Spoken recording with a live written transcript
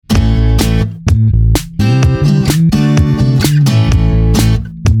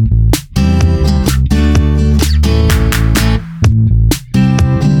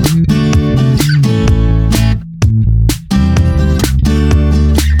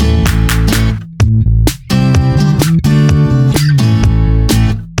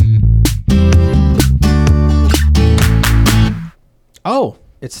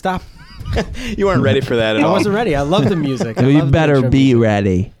It stopped. You weren't ready for that at I all. wasn't ready. I love the music. I You love the better intro be music.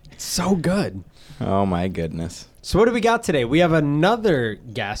 ready. It's so good. Oh, my goodness. So what do we got today? We have another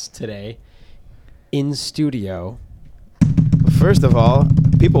guest today in studio. First of all,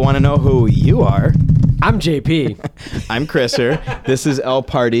 people want to know who you are. I'm JP. I'm Chriser. This is L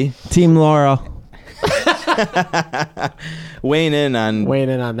Party. Team Laurel. Weighing in on Weighing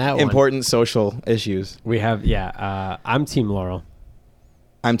in on that one. important social issues. We have, I'm Team Laurel.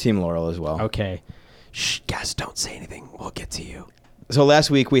 I'm Team Laurel as well. Okay. Shh, guys, don't say anything. We'll get to you. So last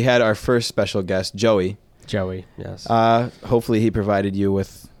week we had our first special guest, Joey. Joey, yes. Hopefully he provided you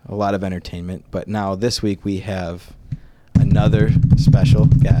with a lot of entertainment. But now this week we have another special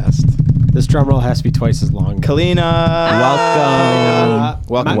guest. This drum roll has to be twice as long. Kalina.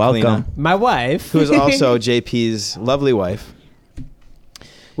 Welcome. Welcome, Kalina. My wife. Who is also JP's lovely wife.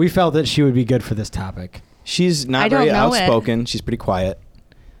 We felt that she would be good for this topic. She's I not don't very know it. outspoken. She's pretty quiet.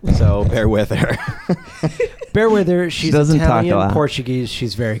 So bear with her. Bear with her. She's doesn't talk Italian, a lot. Portuguese.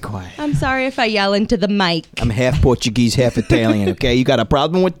 She's very quiet. I'm sorry if I yell into the mic. I'm half Portuguese, half Italian. Okay, you got a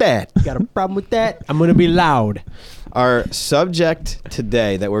problem with that? Got a problem with that? I'm going to be loud. Our subject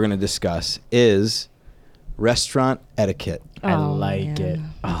today that we're going to discuss is restaurant etiquette. I Oh, like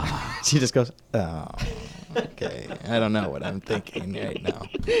man. it. She just goes, oh, okay. I don't know what I'm thinking right now.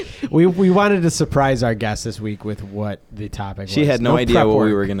 We wanted to surprise our guest this week with what the topic was. She had no idea prep what we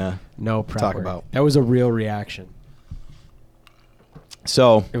work. were going to. No prep talk work. about. That was a real reaction.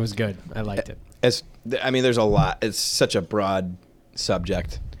 So, It was good. I liked it. there's a lot. It's such a broad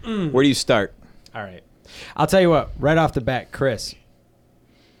subject. Where do you start? All right. I'll tell you what, right off the bat, Chris,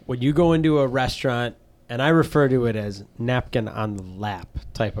 when you go into a restaurant, and I refer to it as napkin on the lap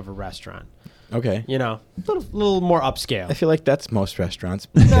type of a restaurant, Okay. you know, a little more upscale. I feel like that's most restaurants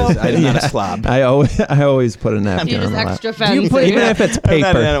because I'm not a slob. I always put a napkin You're on just the lap. extra Do you fancy. put- Even if it's I'm not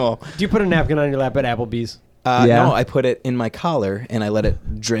an paper. animal. Do you put a napkin on your lap at Applebee's? Yeah. No, I put it in my collar and I let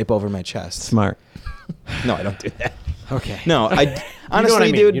it drape over my chest. Smart. No, I don't do that. Okay. No, I honestly, what I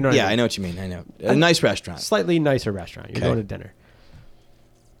mean. dude. You know what I yeah, mean. I know what you mean. I know. A nice restaurant. Slightly nicer restaurant. You're Okay. going to dinner.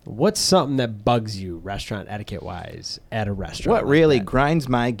 What's something that bugs you, restaurant etiquette wise, at a restaurant? What like really that? grinds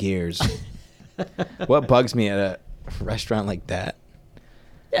my gears? What bugs me at a restaurant like that?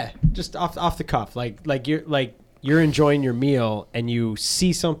 Yeah, just off the cuff, like you're enjoying your meal and you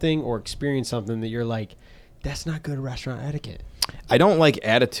see something or experience something that you're like, that's not good restaurant etiquette. I don't like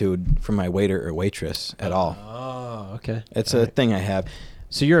attitude from my waiter or waitress at all. Oh, okay. It's a thing I have.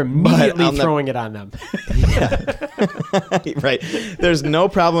 So you're immediately I'll throwing it on them. Right. There's no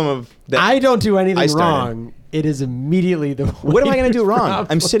problem of that. I don't do anything I started. wrong. It is immediately the. What am I going to do waiter's wrong? problem.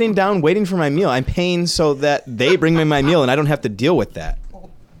 I'm sitting down waiting for my meal. I'm paying so that they bring me my meal and I don't have to deal with that.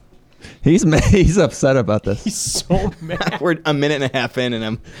 He's upset about this. He's so mad. We're a minute and a half in and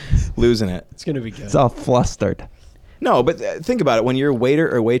I'm losing it. It's gonna be good. It's all flustered. No, but think about it. When your waiter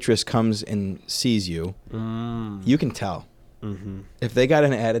or waitress comes and sees you, you can tell. Mm-hmm. If they got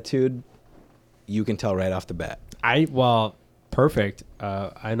an attitude, you can tell right off the bat. Perfect.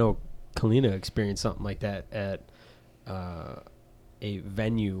 I know Kalina experienced something like that at a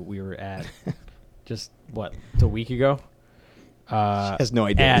venue we were at just a week ago. She has no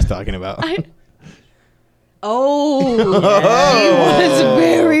idea what he's talking about. Oh, she was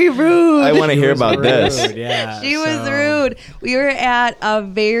very rude. I want to hear about Rude, this. Yeah, She was so- rude. We were at a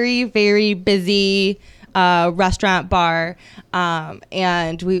very, very busy restaurant bar,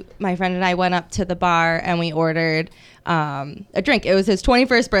 and my friend and I went up to the bar and we ordered a drink. It was his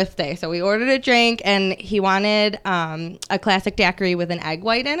 21st birthday, so we ordered a drink, and he wanted a classic daiquiri with an egg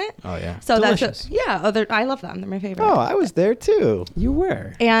white in it. Oh, yeah. So Delicious. I love them. They're my favorite. Oh, I was there too. You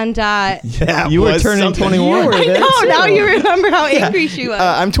were. And That You were was turning something. 21. You were I there know too. now you remember how angry she was.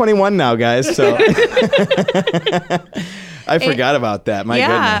 I'm 21 now, guys. So I forgot about that. My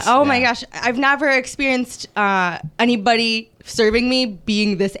goodness. Oh my gosh. I've never experienced anybody serving me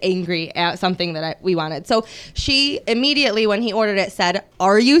being this angry at something that we wanted. So she immediately, when he ordered it, said,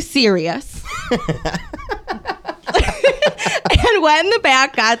 "Are you serious?" And went in the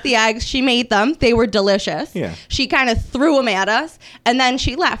back, got the eggs. She made them. They were delicious. Yeah. She kind of threw them at us, and then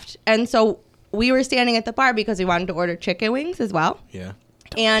she left. And so we were standing at the bar because we wanted to order chicken wings as well. Yeah.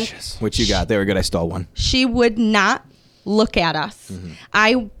 And What you got? They were good. I stole one. she would not look at us. Mm-hmm.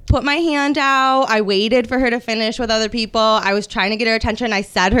 I put my hand out. I waited for her to finish with other people. I was trying to get her attention. I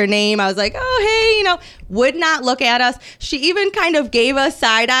said her name. I was like, "Oh, hey," would not look at us. She even kind of gave us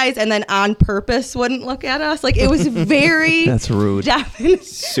side eyes and then on purpose wouldn't look at us. Like, it was very That's rude. definite.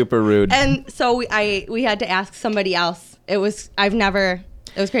 Super rude. And so we had to ask somebody else. It was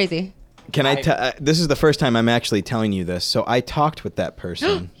crazy. Can I tell? This is the first time I'm actually telling you this. So I talked with that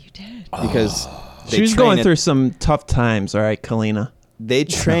person You did. because they She was train going at- through some tough times. All right, Kalina. They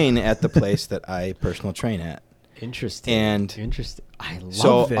train at the place that I personal train at. Interesting. And interesting. I love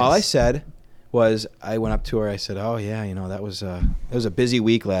So this. all I said was, I went up to her. I said, "Oh yeah, that was a busy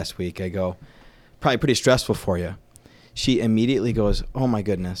week last week." I go, "Probably pretty stressful for you." She immediately goes, "Oh my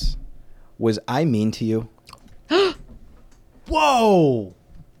goodness, was I mean to you?" Whoa.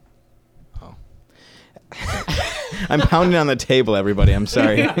 I'm pounding on the table, everybody. I'm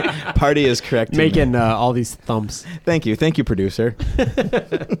sorry. Party is correcting me. Making all these thumps. Thank you, producer.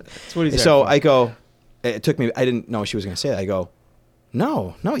 That's what he's there So for. I go. It took me. I didn't know she was going to say that. I go,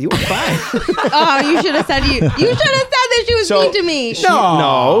 no, you were fine. Oh, you should have said you should have said that she was mean to me.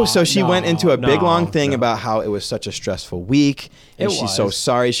 No. So she went into a big no, long thing no. about how it was such a stressful week, and It she's so was.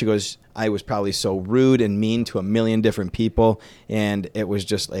 sorry. She goes, I was probably so rude and mean to a million different people, and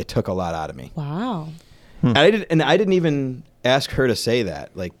it took a lot out of me. Wow. And I didn't even ask her to say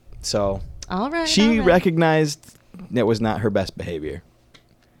that. Like, so All right. she all right. recognized it was not her best behavior.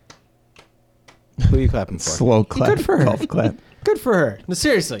 Who are you clapping for? Slow clap. Good for her. Golf clap. Good for her. No,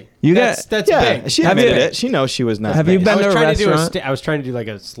 seriously. You that's got- that's big. She Have admitted you- it. She knows she was not. Have you nice. been I to was a trying to do restaurant? I was trying to do like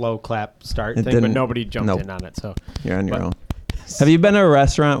a slow clap start It thing, but didn't- nobody jumped nope. in on it. So You're on your But- own. Have you been to a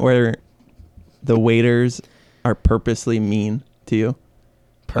restaurant where the waiters are purposely mean to you?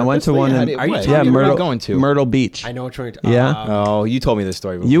 I went to Purposely? one How in do you- Are you what? telling yeah, me Where am I Myrtle, going to? Myrtle Beach. I know which one. Yeah. Oh, you told me this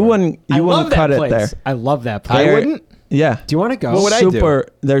story before. You wouldn't I love that cut place. it there. I love that place. I They're- wouldn't. Yeah. Do you want to go? What would I do? super,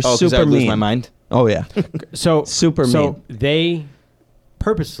 They're Oh, 'cause super I'd lose mean. my mind. Oh yeah. So Super so mean. they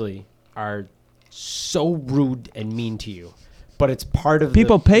purposely are so rude and mean to you, but it's part of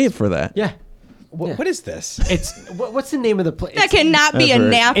People the, pay for that. Yeah, What is this? it's what's the name of the place? That cannot be a Ever.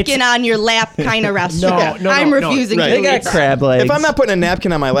 napkin It's- on your lap kind of restaurant. no, I'm no. refusing Right. to They got eat. crab legs. If I'm not putting a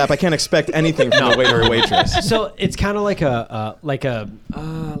napkin on my lap, I can't expect anything from a waiter or waitress. So it's kind of like a like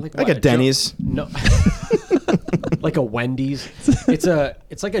Like what, a Denny's. No. Like a Wendy's.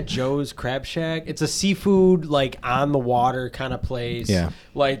 It's like a Joe's Crab Shack. It's a seafood like on the water kind of place. Yeah.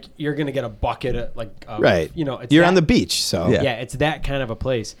 Like you're gonna get a bucket of Right. It's You're that- on the beach, so Yeah. Yeah, it's that kind of a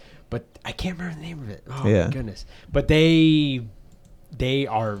place. But I can't remember the name of it. Oh Yeah. my goodness. But they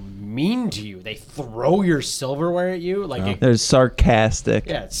are mean to you. They throw your silverware at you. Like it, They're sarcastic.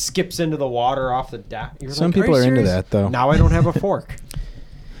 yeah, it skips into the water off the deck. You're Some like, people you are into serious? that, though. Now I don't have a fork.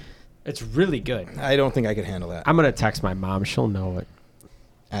 It's really good. I don't think I could handle that. I'm gonna text my mom. She'll know it.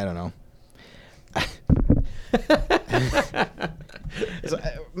 I don't know. So,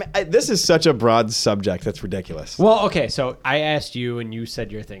 this is such a broad subject. That's ridiculous. Well, okay. So I asked you, and you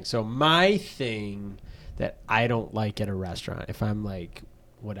said your thing. So my thing that I don't like at a restaurant, if I'm like,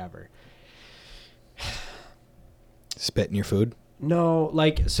 whatever. Spit in your food. No,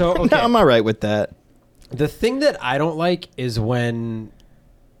 like so. No, Okay. I'm all right with that. The thing that I don't like is when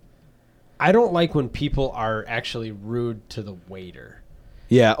people are actually rude to the waiter.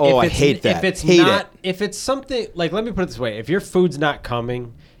 Yeah. Oh, I If it's- hate that. If it's hate not, it. if it's something like, let me put it this way: if your food's not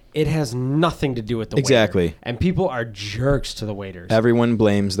coming, it has nothing to do with the Exactly. waiter. And people are jerks to the waiters. Everyone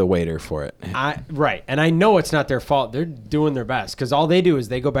blames the waiter for it. Right, and I know it's not their fault. They're doing their best because all they do is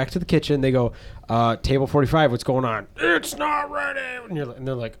they go back to the kitchen. They go, table 45, what's going on? It's not ready. And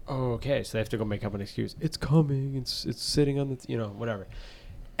they're like, oh, okay. So they have to go make up an excuse. It's coming. It's sitting on the, whatever.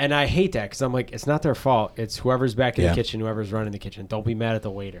 And I hate that because I'm like, it's not their fault. It's whoever's back in Yeah. the kitchen, whoever's running the kitchen. Don't be mad at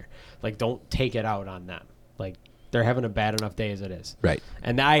the waiter. Like, don't take it out on them. Like, they're having a bad enough day as it is. Right.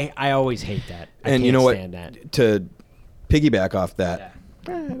 And I always hate that. I And can't you know what? stand that. To piggyback off that,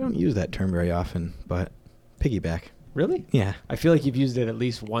 Yeah. I don't use that term very often, but piggyback. Really? Yeah. I feel like you've used it at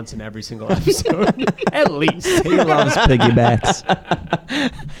least once in every single episode. At least. He loves piggybacks.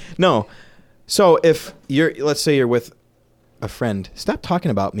 No. So if let's say you're with a friend, stop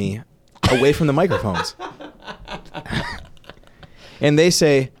talking about me away from the microphones. And they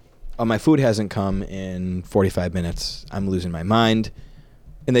say, oh, my food hasn't come in 45 minutes. I'm losing my mind.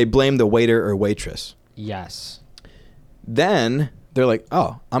 And they blame the waiter or waitress. Yes. Then they're like,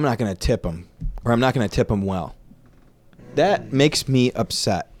 oh, I'm not going to tip them, or I'm not going to tip them well. That makes me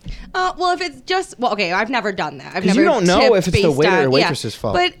upset. Well, if it's just okay, I've never done that. I've 'Cause never you don't know tipped if it's the based waiter or on- waitress's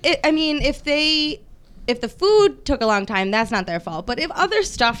fault. But if the food took a long time, that's not their fault. But if other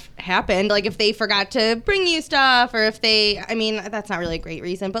stuff happened, like if they forgot to bring you stuff, or if that's not really a great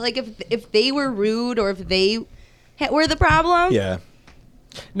reason. But like if they were rude, or if they were the problem, Yeah.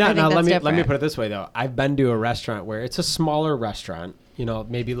 Now, I think let that's me different. put it this way though. I've been to a restaurant where it's a smaller restaurant.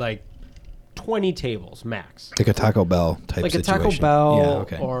 Maybe like 20 tables max. Like a Taco Bell type Like situation. a Taco Bell Yeah,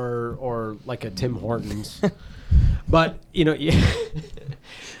 okay. or like a Tim Hortons. But no,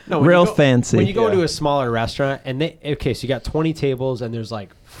 when Real you go- fancy. When you go Yeah. to a smaller restaurant and so you got 20 tables and there's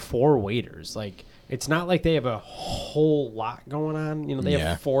like 4 waiters. Like it's not like they have a whole lot going on. They Yeah.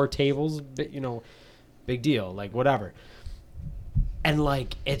 have 4 tables. Big deal. Like whatever. And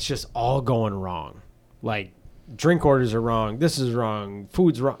like it's just all going wrong. Like drink orders are wrong. This is wrong.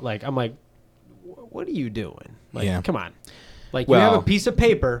 Food's wrong. Like I'm like, what are you doing? Like, Yeah. come on. Like you have Well- a piece of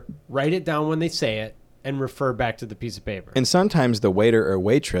paper. Write it down when they say it. And refer back to the piece of paper. And sometimes the waiter or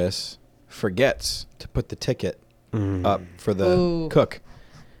waitress forgets to put the ticket up for the Ooh. cook.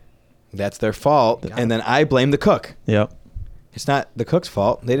 That's their fault. And then I blame the cook. Yep. It's not the cook's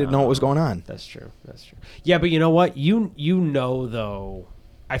fault. They didn't know what was going on. That's true. That's true. Yeah, but you know what? You know though,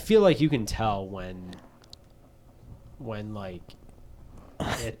 I feel like you can tell when like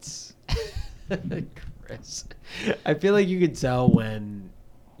it's Chris. I feel like you can tell when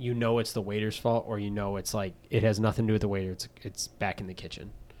it's the waiter's fault or it's like it has nothing to do with the waiter. It's back in the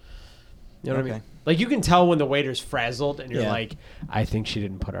kitchen. You know what I Okay. mean? Like you can tell when the waiter's frazzled and you're Yeah. like, I think she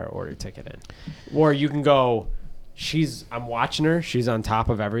didn't put our order ticket in. Or you can go, I'm watching her, she's on top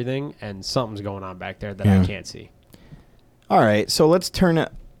of everything and something's going on back there that Yeah. I can't see. All right. So let's turn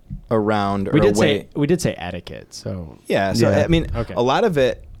it around or We did away. say etiquette, so Yeah. So, Yeah. I mean, Okay. a lot of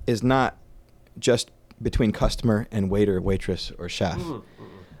it is not just between customer and waiter, waitress, or chef.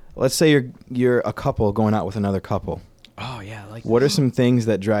 Let's say you're a couple going out with another couple. oh yeah, like What are some things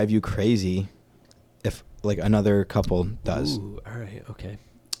that drive you crazy if like another couple does? Ooh, all right, okay.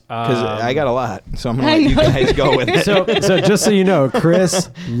 Because I got a lot, so I'm gonna I let you know. guys go with it. so just so you know, Chris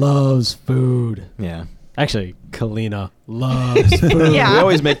loves food. Yeah, Actually, Kalina loves food. Yeah. we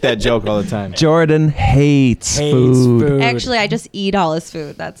always make that joke all the time. Jordan hates, Hates food. food. Actually, I just eat all his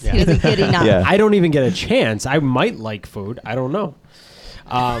food. Yeah. He doesn't get enough. Yeah. I don't even get a chance. I might like food. I don't know.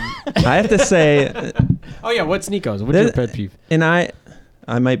 I have to say, Oh yeah, what's Nico's? What's your This- pet peeve? and I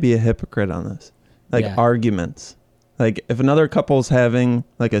might be a hypocrite on this. Like Yeah. arguments. Like if another couple's having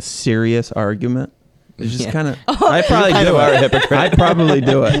like a serious argument, it's just Yeah. kind of. I probably kind do of are a it. hypocrite. I probably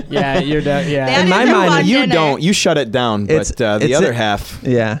do it. Yeah, you're down. Yeah. That In my is a mind, fun You dinner. don't. You shut it down. But It's- the it's other a- half.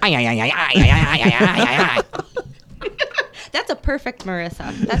 Yeah. That's a perfect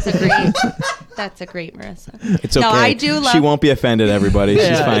Marissa. That's a great. That's a great Marissa. It's okay. No, I do love. She won't be offended. Everybody. She's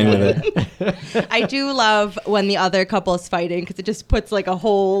Yeah, fine yeah, with it. I do love when the other couple is fighting because it just puts like a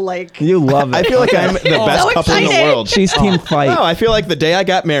whole like. You love it. I feel like I'm the best So couple in the excited. world. She's team fight. No, I feel like the day I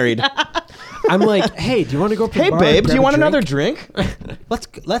got married. I'm like, hey, do you want to go? Up to the Hey, bar, babe, do grab you a want drink? another drink?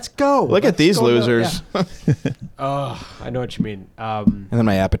 Let's go. Look at Let's these go to- losers. yeah. Oh, I know what you mean. And then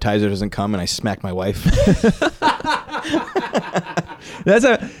my appetizer doesn't come, and I smack my wife. That's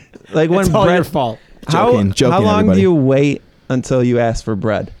like when It's all your bread. fault. Joking, how long everybody. do you wait until you ask for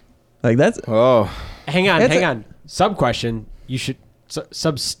bread? Like that's Oh, Hang on, It's hang a- on. Sub question. You should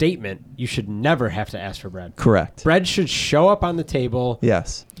sub statement. You should never have to ask for bread. correct. Bread should show up on the table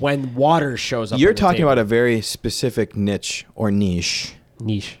Yes. when water shows up. you're on the talking table. about a very specific niche or niche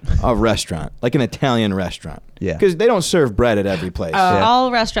niche. of restaurant, like an Italian restaurant. Yeah. Because they don't serve bread at every place. Yeah. All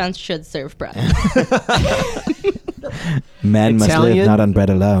restaurants should serve bread. Man must live Italian- not on bread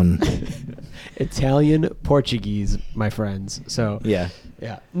alone. Italian, Portuguese, my friends. So Yeah.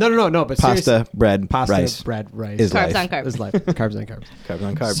 yeah. No. But Pasta, seriously, bread, pasta, rice. bread, rice. Is Carbs life. on carbs. Is life. Carbs on carbs. Carbs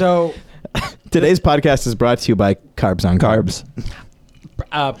on carbs. So Today's podcast is brought to you by Carbs on Carbs.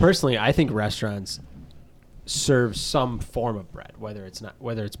 personally, I think restaurants serve some form of bread, whether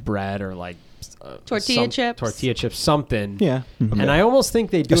it's bread or like Tortilla chips. something. Yeah. And I almost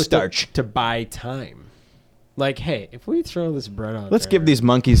think they do A it starch. to buy time. Like, hey, if we throw this bread out, Let's there- give these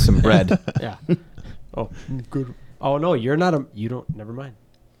monkeys some bread. Yeah. Oh, good. Oh no, you're not a. You don't. Never mind.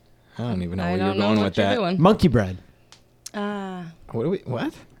 I don't even know I where don't you're know going what with you're that. doing. Monkey bread.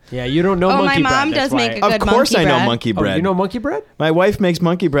 What? Yeah, you don't know Oh, my monkey bread. mom that's does why- make a Of good course monkey I know bread. monkey Oh, bread. you know monkey bread? My wife makes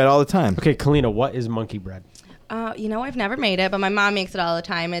monkey bread all the time. Okay, Kalina, what is monkey bread? I've never made it, but my mom makes it all the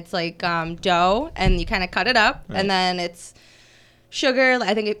time. It's like dough, and you kind of cut it up, Right. and then it's sugar.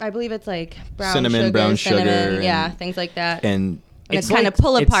 I believe it's like brown Cinnamon, sugar, brown sugar, cinnamon, yeah, and- things like that. And And it's like- kind of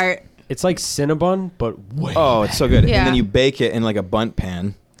pull it's- apart. It's like Cinnabon, but way. oh, it's so good. Yeah. And then you bake it in like a bundt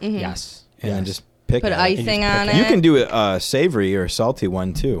pan, yes. and then Yes. just pick Put at it. icing pick on it. it. You can do a savory or a salty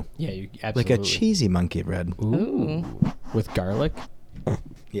one too, Yeah, you like absolutely. a cheesy monkey bread. Ooh. With garlic.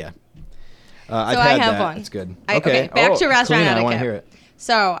 Yeah. I've I had have that. one. It's good. Okay, back to restaurant Kalina, I want to etiquette. hear it.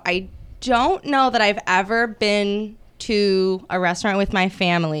 So I don't know that I've ever been to a restaurant with my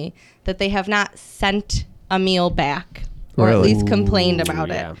family that they have not sent a meal back or at Really? least complained Ooh, about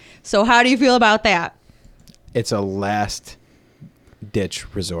yeah. it. So how do you feel about that? It's a last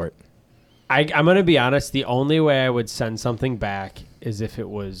ditch resort. I'm gonna be honest. The only way I would send something back is if it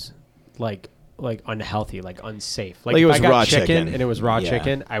was like unhealthy, like unsafe. Like it if was I got raw chicken chicken. and it was raw Yeah.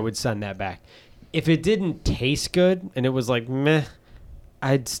 chicken, I would send that back. If it didn't taste good and it was like meh,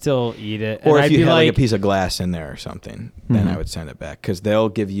 I'd still eat it. Or and if I'd you be had like a like, piece of glass in there or something, then I would send it back because they'll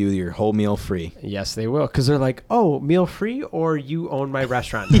give you your whole meal free. yes, they will, because they're like, oh, meal free, or you own my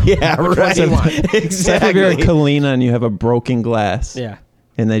restaurant. Yeah, Which one do you want? Except if you're at exactly. Kalina and you have a broken glass, Yeah.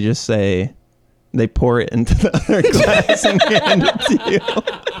 and they just say, they pour it into the other glass and hand it to you.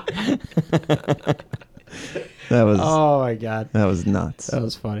 That was Oh my god, that was nuts. that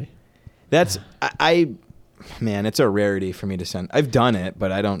was funny. That's man, it's a rarity for me to send. I've done it,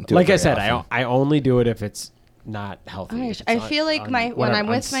 but I don't do Like it I very said, often. I only do it if it's not healthy. Gosh, If it's I un- feel like un- when whatever, I'm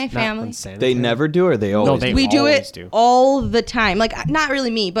with my not family- unsanitary. They never do, or they always they do? we do always it do. all the time. Like not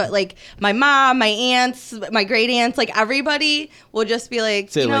really me, but like my mom, my aunts, my great aunts, like everybody will just be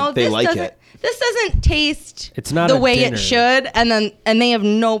like, Say, you know, like, they this like doesn't it. this doesn't taste It's not the a way dinner. it should, and they have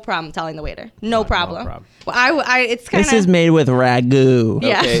no problem telling the waiter, no problem. problem. Well, I it's kind This of is made with ragu.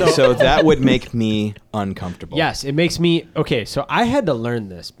 Yeah. Okay, so that would make me uncomfortable. Yes, it makes me okay. So I had to learn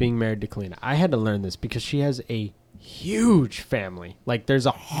this being married to Kalina. I had to learn this because she has a huge family. Like there's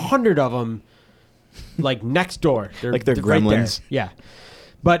 100 of them, like next door. Like they're right there. gremlins. Yeah,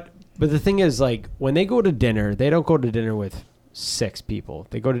 but the thing is, like when they go to dinner, they don't go to dinner with 6 people.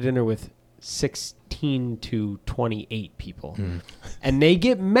 They go to dinner with 16 to 28 people, and they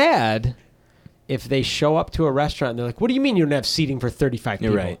get mad if they show up to a restaurant and they're like, "What do you mean you don't have seating for 35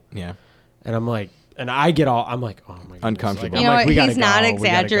 people?" You're right. Yeah. And I'm like, and I get all, I'm like, oh my god, Uncomfortable. You know what? we gotta He's not go, we gotta go,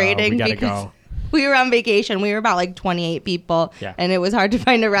 exaggerating we gotta because go. we were on vacation. We were about like 28 people, Yeah. and it was hard to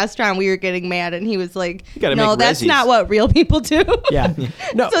find a restaurant. We were getting mad, and he was like, gotta "No, make that's resis." not what real people do." Yeah,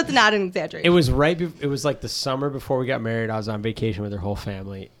 no, So it's not an it exaggeration. was it was like the summer before we got married. I was on vacation with her whole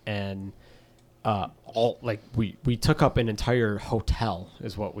family, and all like we took up an entire hotel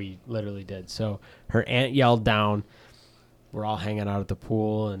is what we literally did. So her aunt yelled down. We're all hanging out at the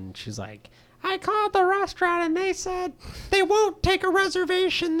pool, and she's like, I called the restaurant and they said they won't take a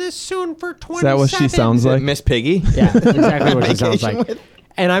reservation this soon for 27. Is that what she sounds Is it like? Miss Piggy? Yeah, that's exactly what she sounds Vacation like. with-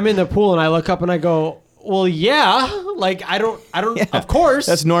 And I'm in the pool and I look up and I go, well, yeah, like I don't, Yeah, of course.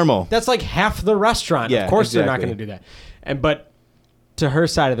 That's normal. That's like half the restaurant. Yeah, of course they're not exactly. going to do that. But to her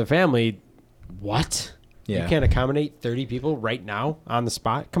side of the family, what? Yeah. You can't accommodate 30 people right now on the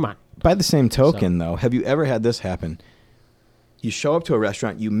spot? Come on. By the same token, though, have you ever had this happen? You show up to a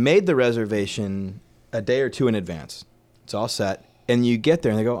restaurant, you made the reservation a day or two in advance. It's all set. And you get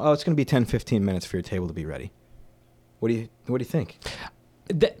there and they go, oh, it's going to be 10, 15 minutes for your table to be ready. What do you think?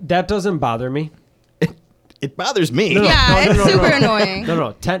 That doesn't bother me. It bothers me. Yeah, it's super annoying.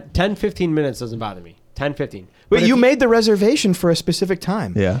 No. 10, 15 minutes doesn't bother me. 10, 15. But if you made the reservation for a specific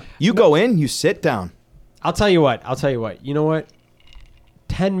time. Yeah. You go in, you sit down. I'll tell you what. You know what?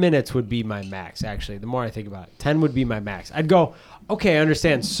 10 minutes would be my max, actually. The more I think about it, 10 would be my max. I'd go, okay, I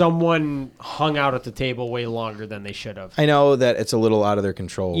understand. Someone hung out at the table way longer than they should have. I know that it's a little out of their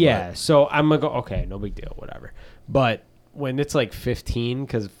control. Yeah, so I'm going to go, okay, no big deal, whatever. But when it's like 15,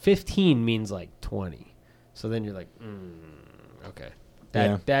 because 15 means like 20. So then you're like, okay.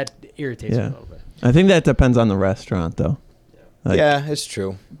 That irritates me a Yeah. little bit. I think that depends on the restaurant, though. Like, yeah, it's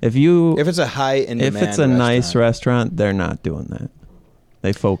true. If If it's a high in if demand it's a nice restaurant, they're not doing that.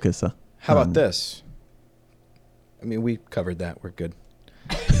 They focus. How about this? I mean, we covered that. We're good.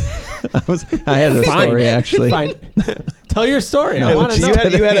 I had a Fine. story actually. Fine. Tell your story. I No, want to you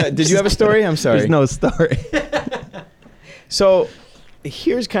know. Did you have a story? I'm sorry. There's no story. So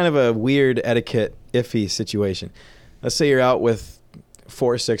here's kind of a weird etiquette iffy situation. Let's say you're out with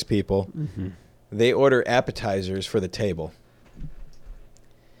 4 or 6 people. Mm-hmm. They order appetizers for the table.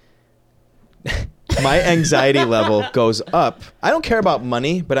 My anxiety level goes up. I don't care about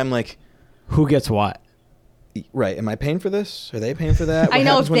money, but I'm like, Who gets what? right, am I paying for this? Are they paying for that? I What know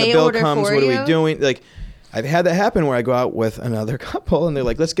happens if when the they bill order comes? for What are you. we doing? Like, I've had that happen where I go out with another couple and they're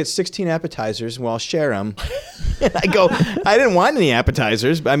like, let's get 16 appetizers and we'll all share them. And I go, I didn't want any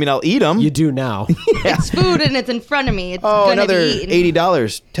appetizers, but I mean, I'll eat them. You do now. It's food and it's in front of me. It's Oh, gonna another be eaten.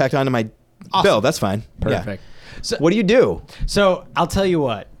 $80 tacked onto my bill. That's fine. Yeah. Perfect. So, What do you do? so I'll tell you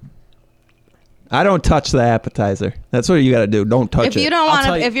what. I don't touch the appetizer. That's what you got to do. Don't touch If it. you don't I'll want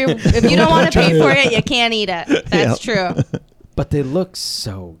tell to, you- if you don't want to pay for it, you can't eat it. That's true. But they look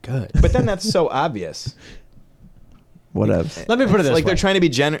so good. But then that's so obvious. Whatever. Let me put it It's this like way. they're trying to be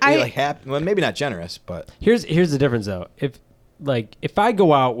generous, I- like happy. Well, maybe not generous, but Here's the difference though. If I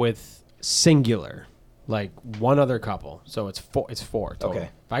go out with singular, like one other couple, so it's four total. Okay.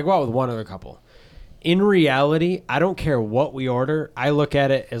 If I go out with one other couple, in reality, I don't care what we order. I look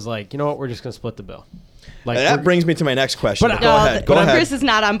at it as like, you know what, we're just gonna split the bill. Like That brings me to my next question. But- Go ahead. Go but ahead. Chris is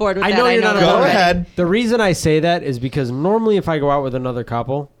not on board with I that. know you're not that on board Go with already. ahead. The reason I say that is because normally if I go out with another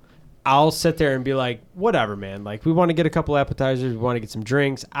couple, I'll sit there and be like, whatever, man. Like, we want to get a couple appetizers. We want to get some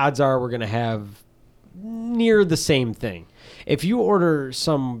drinks. Odds are we're going to have near the same thing. If you order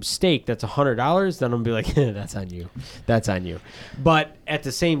some steak that's $100, then I'm going to be like, that's on you. That's on you. But at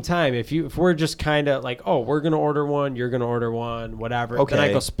the same time, if we're just kind of like, oh, we're going to order one, you're going to order one, whatever, then I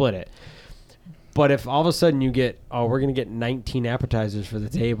Okay. go split it. But if all of a sudden you get, oh, we're going to get 19 appetizers for the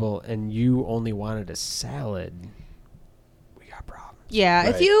table and you only wanted a salad, we got problems. Yeah,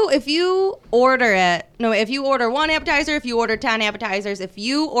 Right. if you order it, no, if you order one appetizer, if you order 10 appetizers, if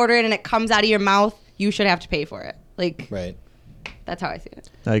you order it and it comes out of your mouth, you should have to pay for it. Like, Right. that's how I see it.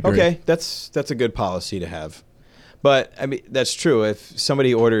 I agree. Okay, that's a good policy to have. But I mean, that's true. If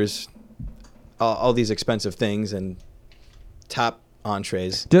somebody orders all these expensive things and top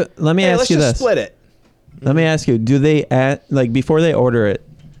entrees, Let me hey, ask let's you just this. split it. Let me ask you, do they like before they order it,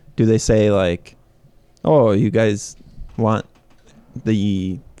 do they say like, "Oh, you guys want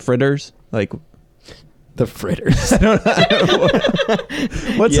the fritters?" Like The fritters. I don't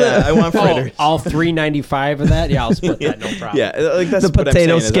know. What's yeah, that? I want fritters. All $3.95 of that? Yeah, I'll split that, no problem. Yeah, like that's The what I'm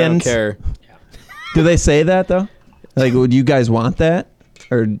potato saying is I don't skins. care. Do they say that though? Like, would you guys want that,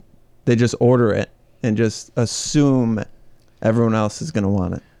 or they just order it and just assume everyone else is gonna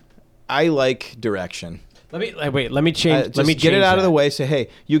want it? I like direction. Let me change. Just let me get it change out of that. the way. Say, hey,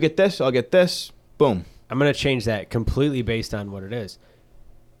 you get this, I'll get this. Boom. I'm going to change that completely based on what it is.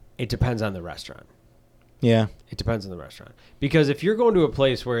 It depends on the restaurant. Yeah. It depends on the restaurant. Because if you're going to a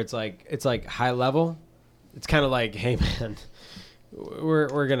place where it's like high level, it's kind of like, hey man,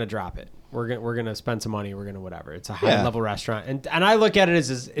 we're gonna drop it. We're gonna spend some money. We're gonna whatever. It's a high level restaurant, and I look at it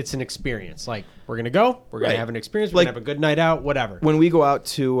as it's an experience. Like, we're gonna go. We're gonna Right. have an experience. We're Like- gonna have a good night out. Whatever. When we go out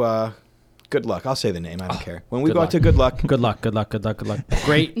to Good Luck, I'll say the name. I don't care. When we Good go Luck. out to Good Luck, Good luck. Good luck. Good luck. Good luck.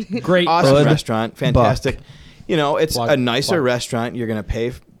 Great. awesome Good restaurant, fantastic. You know, it's Plug, a nicer plug. restaurant. You're gonna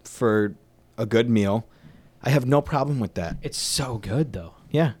pay for a good meal. I have no problem with that. It's so good though.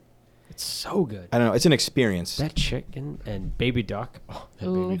 Yeah. It's so good. I don't know. It's an experience. That chicken and baby duck. Oh, that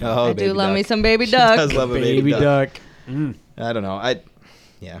Ooh, baby duck. Oh, I do baby love me duck. some baby She duck. does love a Baby duck. I don't know.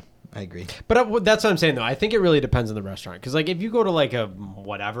 Yeah, I agree. But that's what I'm saying though. I think it really depends on the restaurant. Because like if you go to like a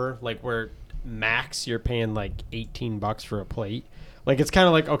whatever, like where max you're paying like $18 for a plate. Like it's kind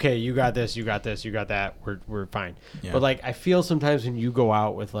of like, okay, you got this, you got this, you got that. We're fine. Yeah. But like I feel sometimes when you go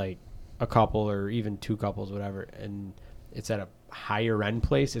out with like a couple or even two couples, whatever, and it's at a higher end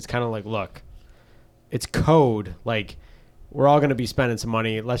place, it's kind of like, look, it's code. Like we're all going to be spending some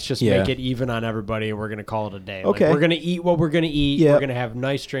money. Let's just Yeah. make it even on everybody, and we're going to call it a day. Okay. Like, we're going to eat what we're going to eat. Yeah. We're going to have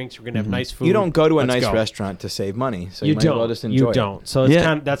nice drinks. We're going to have nice food. You don't go to a Let's nice go. restaurant to save money, so you, You might as don't. well just enjoy You it. don't. So it's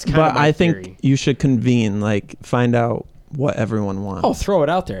that's kind but of my I theory. think you should convene, like find out what everyone wants. Oh, throw it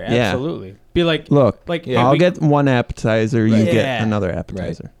out there. Yeah. Absolutely. Be like, Look, like Yeah. I'll we- get one appetizer, you Right. get Yeah. another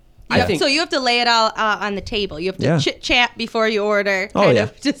appetizer. I think So you have to lay it all on the table. You have to Yeah. chit chat before you order. Oh, Kind yeah.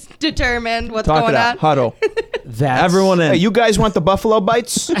 of just determine what's Talk going it out, on. huddle. that's Everyone in. Hey, you guys want the buffalo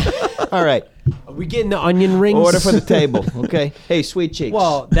bites? All right, Are we getting the onion rings? order for the table. Okay. Hey, sweet cheeks.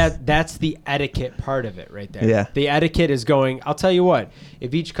 Well, that's the etiquette part of it right there. Yeah. The etiquette is going, I'll tell you what,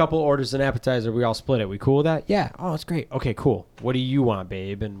 if each couple orders an appetizer, we all split it. We cool with that? Yeah. Oh, it's great. Okay, cool. What do you want,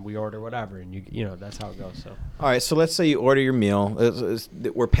 babe? And we order whatever. And you know, that's how it goes. So all right. So let's say you order your meal.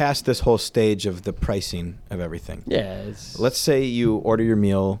 We're past this whole stage of the pricing of everything. yeah, it's Let's say you order your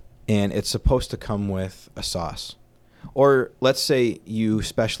meal and it's supposed to come with a sauce. Or let's say you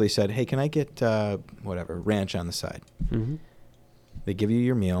specially said, hey, can I get whatever, ranch on the side? Mhm. They give you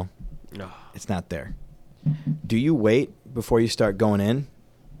your meal. Oh. It's not there. Do you wait before you start going in?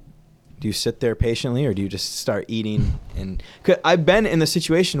 Do you sit there patiently, or do you just start eating? And 'cause I've been in the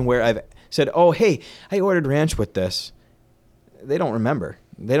situation where I've said, oh, hey, I ordered ranch with this. They don't remember.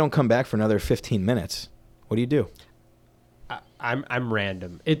 They don't come back for another 15 minutes. What do you do? I'm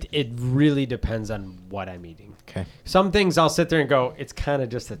random. It really depends on what I'm eating. Okay. Some things I'll sit there and go, it's kind of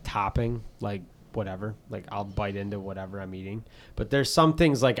just a topping, like whatever. Like I'll bite into whatever I'm eating. But there's some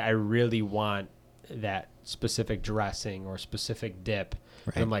things like I really want that specific dressing or specific dip.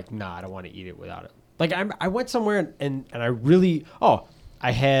 Right. And I'm like, nah, I don't want to eat it without it. Like I went somewhere and I really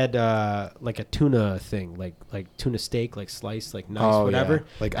I had like a tuna thing, like tuna steak, like sliced, like nice, Oh, whatever. yeah.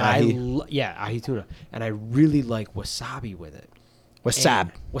 Like and ahi. ahi tuna, and I really like wasabi with it. Wasabi.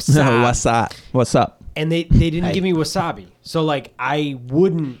 And wasabi. What's up? What's up? And they didn't Hey. give me wasabi, so like I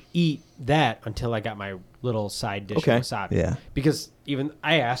wouldn't eat that until I got my little side dish Okay. of wasabi. Yeah. Because even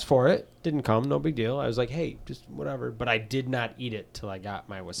I asked for it, didn't come, no big deal. I was like, hey, just whatever. But I did not eat it till I got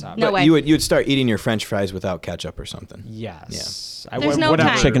my wasabi. No But way. you would start eating your French fries without ketchup or something. Yes. I There's went- no whatever.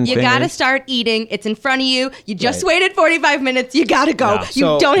 time. Chicken you gotta fingers. start eating. It's in front of you. You just Right. waited 45 minutes. You gotta go. No. You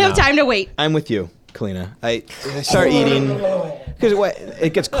So- don't have No. time to wait. I'm with you, Kalina. I start eating because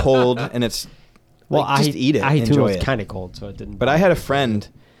it gets cold and it's Well, like, just eat it, I enjoy was it. kind of cold, so it didn't. But I had a friend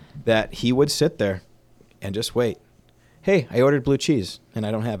that he would sit there and just wait. Hey, I ordered blue cheese and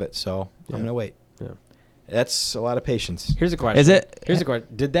I don't have it, so Yeah. I'm gonna wait. Yeah. That's a lot of patience. Here's a question. Is it- Here's a question.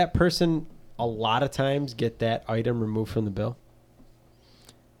 Did that person a lot of times get that item removed from the bill?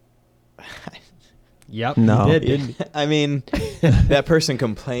 Yep. No. He did, didn't he? I mean, that person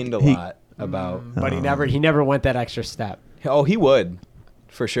complained a lot about. But he never went that extra step. Oh, he would,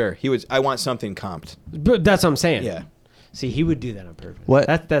 for sure. He was. I want something comped. But that's what I'm saying. Yeah. See, he would do that on purpose. What-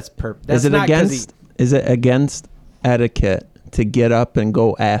 That's purpose. Is it against? Is it against etiquette to get up and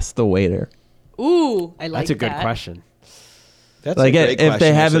go ask the waiter? Ooh, I like That's a good that. question. That's Like a great if they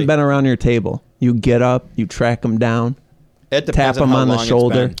question, haven't actually. been around your table, you get up, you track them down. It depends tap on him how on the long it's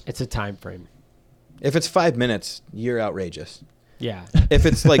shoulder. been. It's a time frame. If it's 5 minutes, you're outrageous. Yeah. If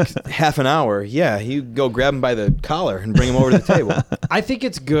it's like half an hour, yeah, you go grab him by the collar and bring him over to the table. I think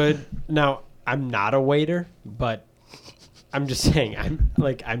it's good. Now, I'm not a waiter, but I'm just saying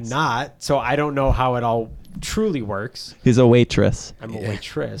I'm not, so I don't know how it all truly works. He's a waitress. I'm a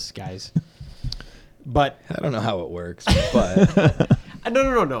waitress, guys. But I don't know how it works, but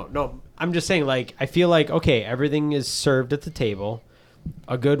no. I'm just saying, like, I feel like, okay, everything is served at the table.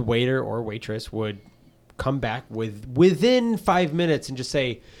 A good waiter or waitress would come back within 5 minutes and just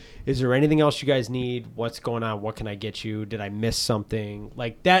say, is there anything else you guys need? What's going on? What can I get you? Did I miss something?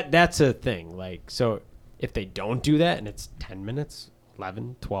 Like that's a thing. Like, so if they don't do that and it's 10 minutes,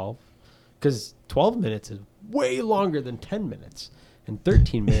 11, 12, because 12 minutes is way longer than 10 minutes. And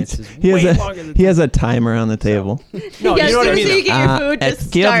 13 minutes is He way has longer than he has a timer on the table. No, Yeah, you know what I as soon mean? as you though. get your food, just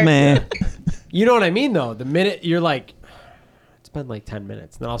Excuse start. me. You know what I mean, though. The minute you're like, it's been like 10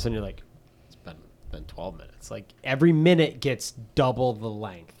 minutes. And then all of a sudden you're like, it's been 12 minutes. Like every minute gets double the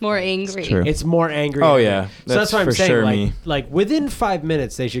length. More angry. true. It's more angry. Oh, at me. yeah. So that's That's why I'm for saying, sure like, me. like within 5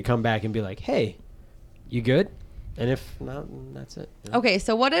 minutes, they should come back and be like, hey, you good? And if not, that's it. you know? Okay,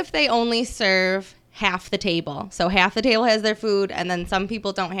 so what if they only serve half the table? So half the table has their food, and then some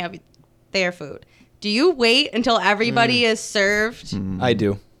people don't have their food. Do you wait until everybody is served? I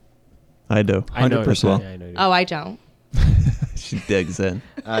do. I do. I know. 100%. Yeah, I know. Oh, I don't. She digs in.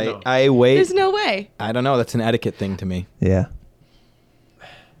 I wait. There's no way. I don't know. That's an etiquette thing to me. Yeah.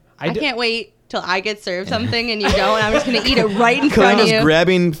 I can't wait till I get served something and you don't. And I'm just gonna eat it right in front of Kalina's you.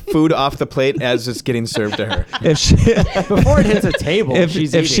 grabbing food off the plate as it's getting served to her. If she Before it hits a table, if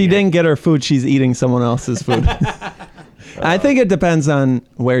she's if she eating it. didn't get her food, she's eating someone else's food. I think it depends on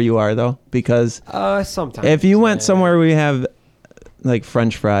where you are though, because Sometimes. if you went yeah. somewhere where we have like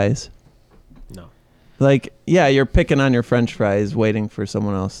French fries, No. like yeah, you're picking on your French fries, waiting for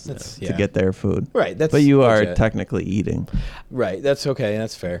someone else That's- to yeah. get their food. Right. That's But you are legit. technically eating. Right. That's okay.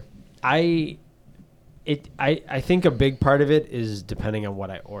 That's fair. I think a big part of it is depending on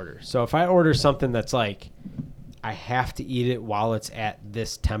what I order. So if I order something that's like I have to eat it while it's at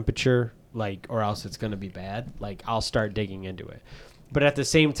this temperature, like, or else it's going to be bad, like I'll start digging into it. But at the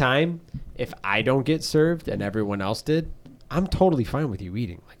same time, if I don't get served and everyone else did, I'm totally fine with you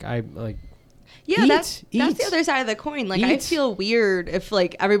eating. Like Yeah, Eat, that's the eat. other side of the coin. Like I Eat. feel weird if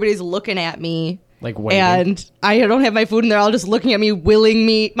like everybody's looking at me like waiting. and I don't have my food and they're all just looking at me, willing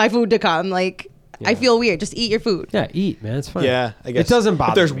me my food to come. Like I Yeah. feel weird. Just eat your food. Yeah, eat, man. It's fine. Yeah. I guess it doesn't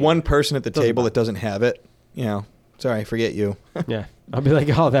bother If there's me. one person at the Doesn't table bother that doesn't have it, you know, sorry, forget you. Yeah, I'll be like,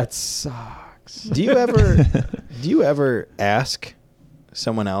 oh, that sucks. Do you ever ask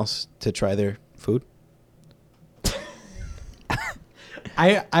someone else to try their food?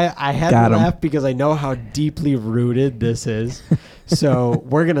 I had Got to 'em. laugh because I know how deeply rooted this is. So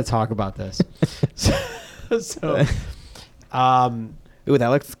we're gonna talk about this. So, Ooh, that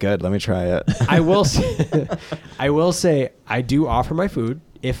looks good. Let me try it. I will say I do offer my food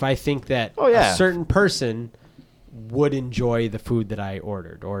if I think that Oh, yeah. a certain person would enjoy the food that I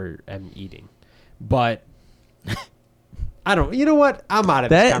ordered or am eating. But I don't. You know what? I'm out of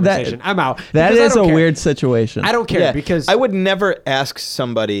this conversation. I'm out. That because I is a don't care. weird situation. I don't care Yeah, because I would never ask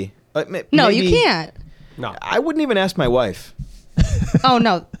somebody. No, maybe- you can't. No. I wouldn't even ask my wife. Oh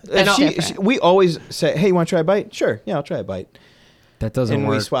no, If that's she, different. we always say, "Hey, you want to try a bite?" Sure. Yeah, I'll try a bite. That doesn't And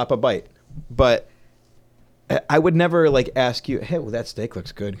work. we swap a bite. But I would never like ask you, "Hey, well, that steak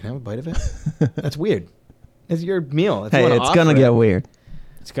looks good. Can I have a bite of it?" That's weird. It's your meal. If you Hey, wanna it's gonna offer get it, weird.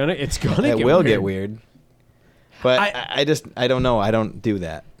 It's gonna It get will weird. get weird. But I don't know. I don't do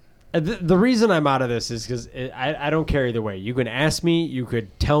that. The reason I'm out of this is because I don't care either way. You can ask me. You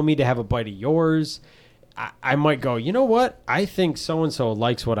could tell me to have a bite of yours. I might go, you know what? I think so-and-so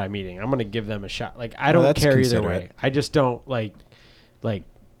likes what I'm eating. I'm going to give them a shot. Like, I don't that's care either considerate. way. I just don't like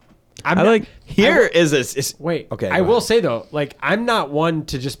Here is this. Wait, Okay, I go will ahead. say though, like I'm not one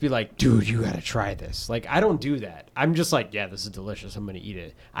to just be like, dude, you got to try this. Like I don't do that. I'm just like, yeah, this is delicious. I'm going to eat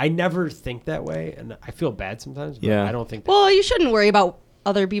it. I never think that way, and I feel bad sometimes. But Yeah. I don't think that. Well, you shouldn't worry about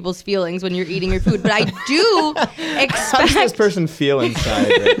other people's feelings when you're eating your food, but I do How does this expect. person feel inside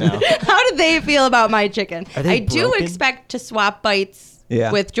right now? How do they feel about my chicken? Are they I do broken? expect to swap bites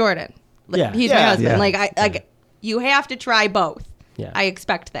Yeah. with Jordan. Like, Yeah. he's my Yeah. husband. Yeah. Like you have to try both. Yeah. I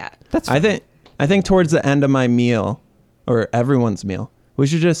expect that. That's I think towards the end of my meal, or everyone's meal, we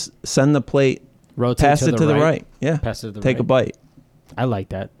should just send the plate, rotate pass it to the right. Yeah. Pass it to the Take a right. bite. I like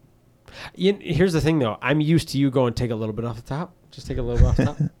that. Here's the thing, though. I'm used to you going take a little bit off the top. Just take a little bit off the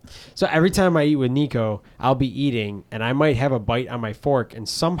top. So every time I eat with Nico, I'll be eating, and I might have a bite on my fork, and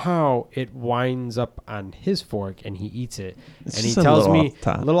somehow it winds up on his fork, and he eats it. It's and he just a tells little me, off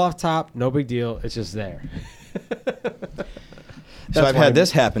top. a little off top, no big deal. It's just there. So I've why had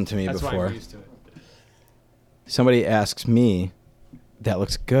this happen to me That's why before. I'm used to it. Somebody asks me, that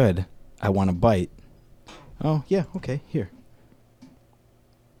looks good. I want a bite. Oh, yeah, okay, here.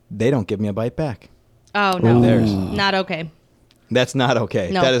 They don't give me a bite back. Oh no, There's- not okay. That's not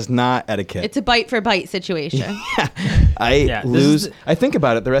okay. No. That is not etiquette. It's a bite for bite situation. I Yeah, this lose. is- I think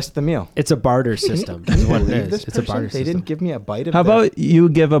about it the rest of the meal. It's a barter system. Is what it Believe is. this It's a person? barter They system. didn't give me a bite of How their- about you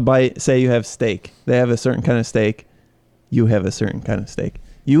give a bite? Say you have steak. They have a certain kind of steak. You have a certain kind of steak.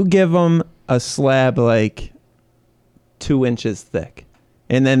 You give them a slab like 2 inches thick,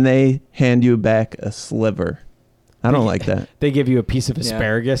 and then they hand you back a sliver. I don't like that. They give you a piece of Yeah.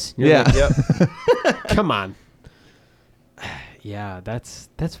 asparagus. You're Yeah. like, Yep. come on. Yeah, that's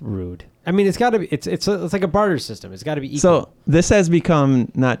rude. I mean, it's got to be. It's like a barter system. It's got to be equal. So this has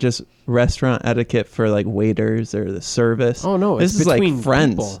become not just restaurant etiquette for like waiters or the service. oh no, this it's is like between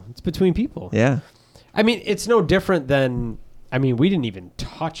friends. People. It's between people. Yeah. I mean, it's no different than. I mean, we didn't even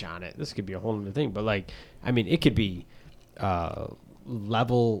touch on it. This could be a whole other thing, but like, I mean, it could be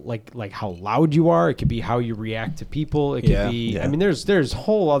level, like how loud you are. It could be how you react to people. It could Yeah. be. Yeah. I mean, there's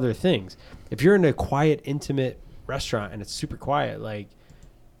whole other things. If you're in a quiet, intimate restaurant and it's super quiet, like,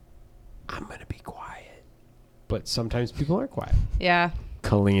 I'm gonna be quiet, but sometimes people aren't quiet. Yeah.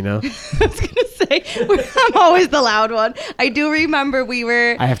 Kalina, I was gonna say I'm always the loud one. I do remember we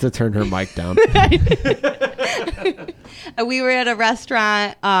were I have to turn her mic down. we were at a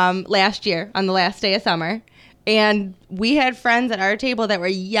restaurant last year on the last day of summer, and we had friends at our table that were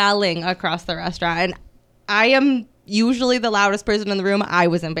yelling across the restaurant. And I am usually the loudest person in the room. I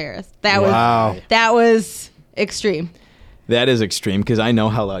was embarrassed. Wow. That was extreme. That is extreme because I know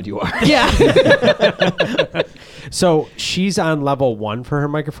how loud you are. Yeah. So she's on level 1 for her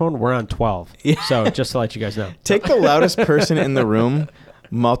microphone. We're on 12. Yeah. So just to let you guys know. Take the loudest person in the room,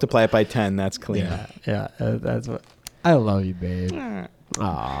 multiply it by 10. That's clean. Yeah, that's what. I love you, babe.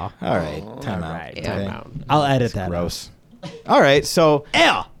 Aw. All right. Time All out. right, Okay. time out. I'll edit that. Gross. All right. So,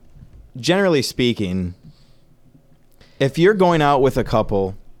 generally speaking, if you're going out with a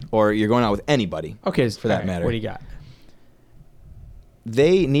couple or you're going out with anybody, Out. Okay, For that matter. What do you got?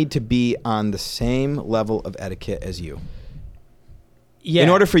 they need to be on the same level of etiquette as you Yeah. in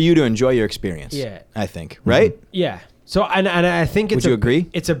order for you to enjoy your experience. Yeah. I think. Right? Yeah. So and I think it's Would you agree?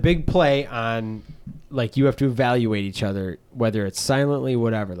 It's a big play on, like, you have to evaluate each other, whether it's silently,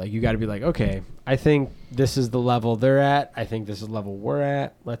 whatever. Like, you got to be like, okay, I think this is the level they're at. I think this is the level we're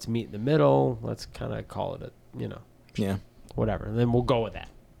at. Let's meet in the middle. Let's kind of call it Yeah. whatever. And then we'll go with that.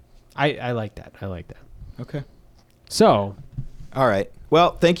 I like that. I like that. Okay. So, All right.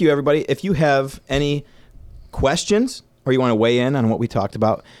 Well, thank you, everybody. If you have any questions or you want to weigh in on what we talked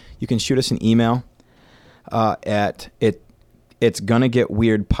about, you can shoot us an email at it's gonna get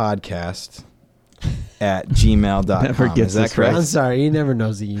weird podcast at gmail.com. Never gets Is that this right. correct? I'm sorry. He never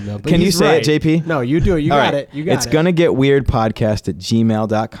knows the email. But Can you he's say right. it, JP? No, you do it. You All got right. it. You got it's it. gonna get weird podcast at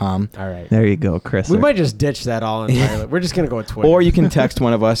gmail.com. All right. There you go, Chris. We might just ditch that all entirely. We're just going to go with Twitter. Or you can text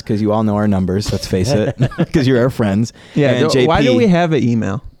one of us because you all know our numbers. Let's face it, because you're our friends. Yeah. And Why do JP we have an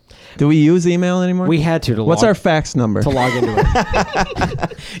email? Do we use email anymore? We had to What's log, our fax number? to log into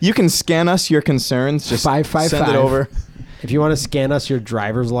it. You can scan us your concerns. Just 555. send it over. If you want to scan us your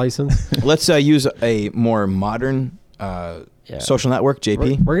driver's license, Let's use a more modern social network.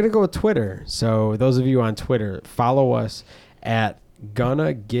 JP. we're going to go with Twitter. So those of you on Twitter, follow us at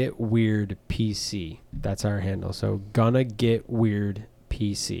Gonna Get Weird PC. That's our handle. So Gonna Get Weird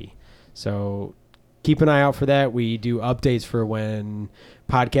PC. So keep an eye out for that. We do updates for when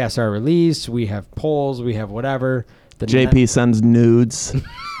podcasts are released. We have polls. We have whatever. JP sends nudes.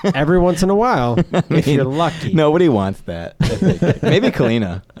 Every once in a while, if you're lucky. Nobody wants that. I think. Maybe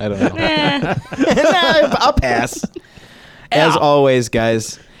Kalina. I don't know. Nah, I'll pass. As always,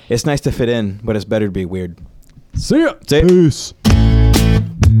 guys, it's nice to fit in, but it's better to be weird. See ya. See ya. Peace.